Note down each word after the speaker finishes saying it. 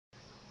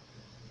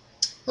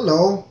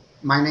Hello,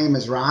 my name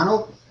is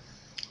Ronald.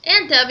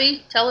 And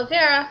Debbie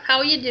Talavera, how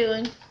are you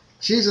doing?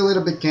 She's a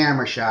little bit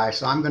camera shy,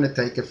 so I'm going to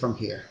take it from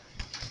here.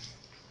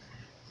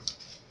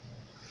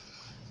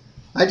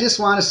 I just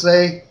want to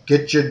say,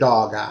 get your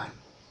dog on.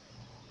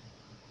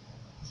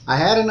 I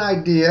had an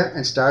idea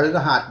and started a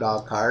hot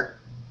dog cart.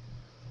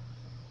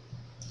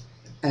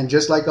 And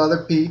just like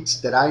other Pete's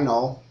that I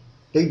know,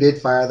 they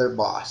did fire their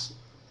boss.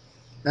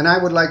 And I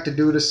would like to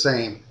do the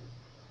same.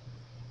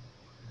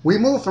 We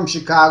moved from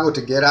Chicago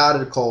to get out of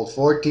the cold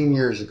 14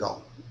 years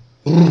ago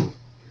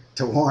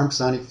to warm,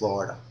 sunny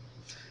Florida.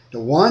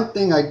 The one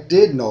thing I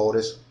did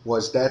notice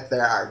was that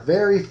there are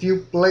very few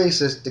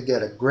places to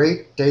get a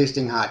great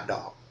tasting hot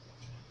dog.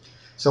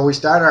 So we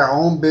started our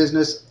own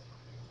business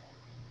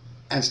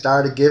and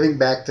started giving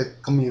back to the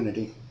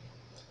community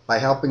by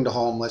helping the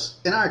homeless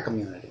in our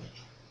community.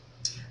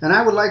 And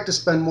I would like to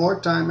spend more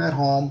time at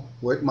home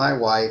with my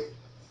wife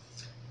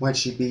when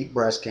she beat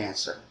breast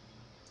cancer.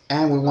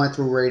 And we went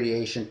through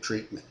radiation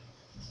treatment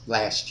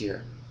last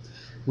year.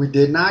 We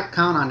did not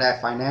count on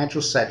that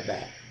financial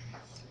setback.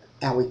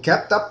 And we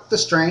kept up the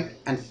strength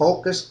and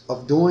focus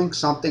of doing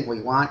something we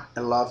want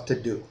and love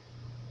to do.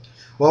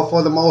 Well,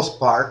 for the most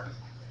part,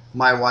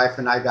 my wife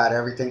and I got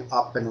everything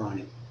up and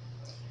running.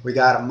 We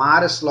got a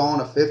modest loan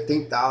of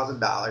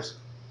 $15,000,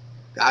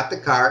 got the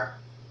cart,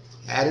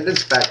 had it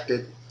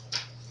inspected,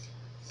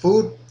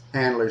 food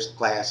handlers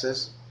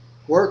classes,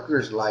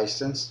 workers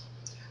license,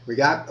 we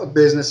got a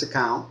business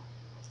account,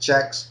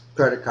 checks,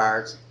 credit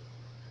cards,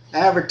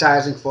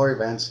 advertising for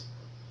events,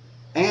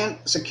 and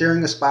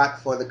securing a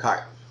spot for the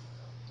cart.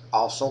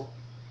 Also,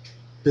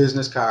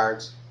 business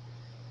cards,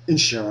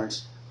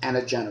 insurance, and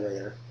a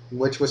generator,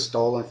 which was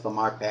stolen from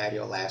our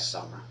patio last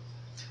summer.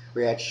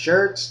 We had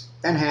shirts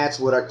and hats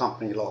with our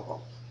company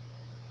logo.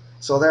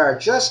 So there are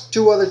just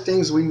two other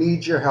things we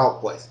need your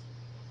help with,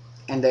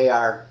 and they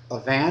are a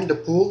van to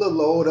pull the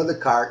load of the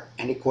cart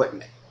and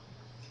equipment,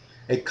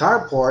 a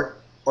carport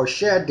or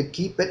shed to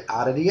keep it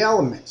out of the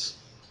elements.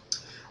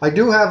 I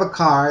do have a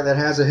car that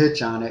has a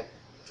hitch on it,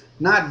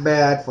 not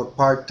bad for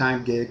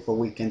part-time gig for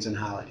weekends and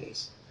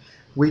holidays.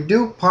 We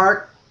do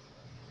park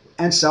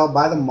and sell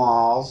by the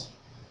malls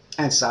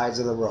and sides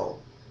of the road.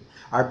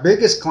 Our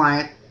biggest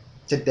client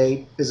to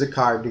date is a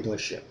car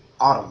dealership,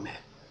 Automat.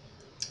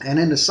 And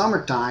in the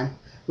summertime,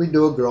 we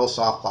do a girls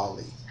softball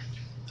league.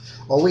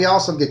 Well, we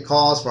also get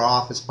calls for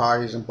office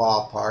parties and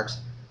ballparks,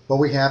 but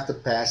we have to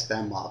pass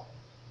them up.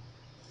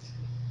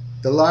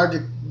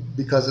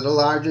 Because of the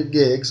larger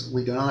gigs,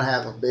 we do not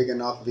have a big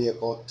enough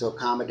vehicle to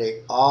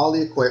accommodate all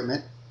the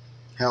equipment,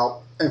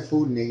 help, and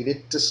food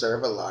needed to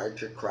serve a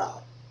larger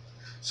crowd.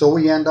 So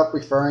we end up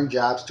referring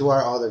jobs to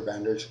our other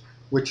vendors,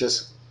 which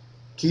is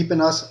keeping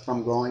us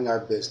from growing our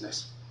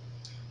business.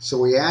 So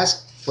we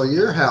ask for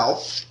your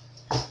help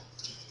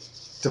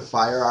to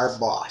fire our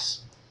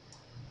boss.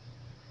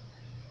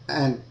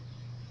 And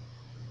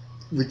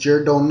with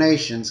your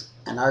donations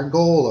and our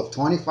goal of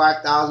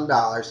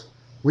 $25,000,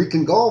 we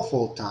can go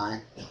full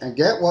time and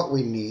get what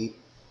we need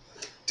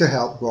to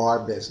help grow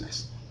our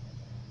business.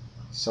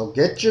 So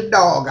get your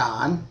dog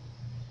on.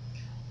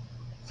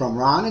 From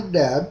Ron and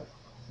Deb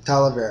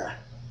Talavera.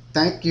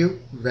 Thank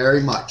you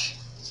very much.